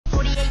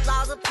48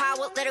 laws of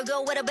power, let her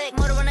go with a big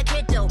motor on a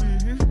kid though.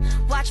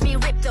 Watch me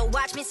rip though,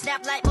 watch me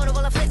snap like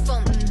Motorola flip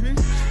phone.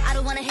 I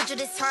don't wanna hit you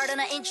this hard on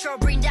an intro,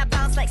 bring that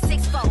bounce like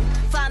 6-4.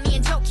 Find me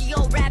in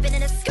Tokyo, rapping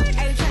in a skirt,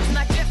 every time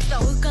my drift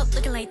though. Woke up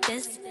looking like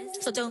this,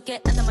 so don't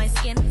get under my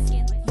skin.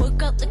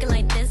 Woke up looking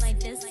like this.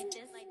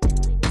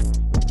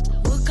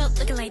 Woke up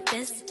looking like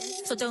this,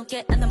 so don't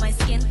get under my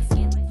skin.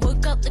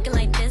 Woke up looking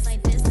like this.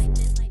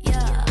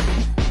 Yeah.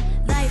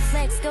 Life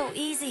flex, go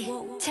easy.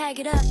 Tag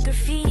it up,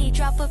 graffiti.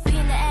 Drop a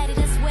pin to add it,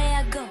 that's where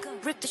I go.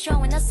 Rip the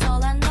show and that's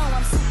all I know,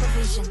 I'm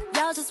supervision.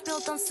 Y'all just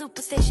built on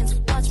superstitions.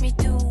 Watch me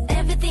do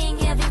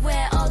everything,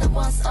 everywhere, all at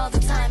once, all the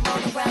time,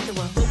 all around the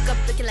world. Woke up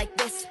looking like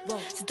this,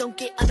 so don't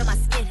get under my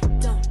skin.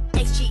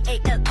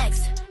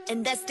 XGALX,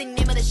 and that's the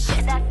name of the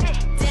shit.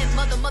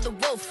 Damn mother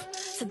wolf,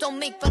 so don't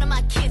make fun of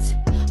my kids.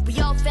 We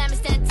all family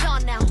stand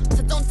tall now,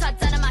 so don't talk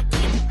down on my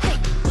kids. Hey,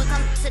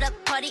 welcome to the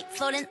party,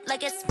 floating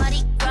like it's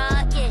Mardi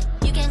Gras, yeah.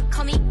 You can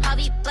call me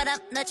Bobby, but I'm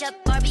not your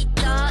Barbie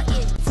doll,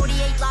 yeah.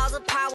 48 laws of power.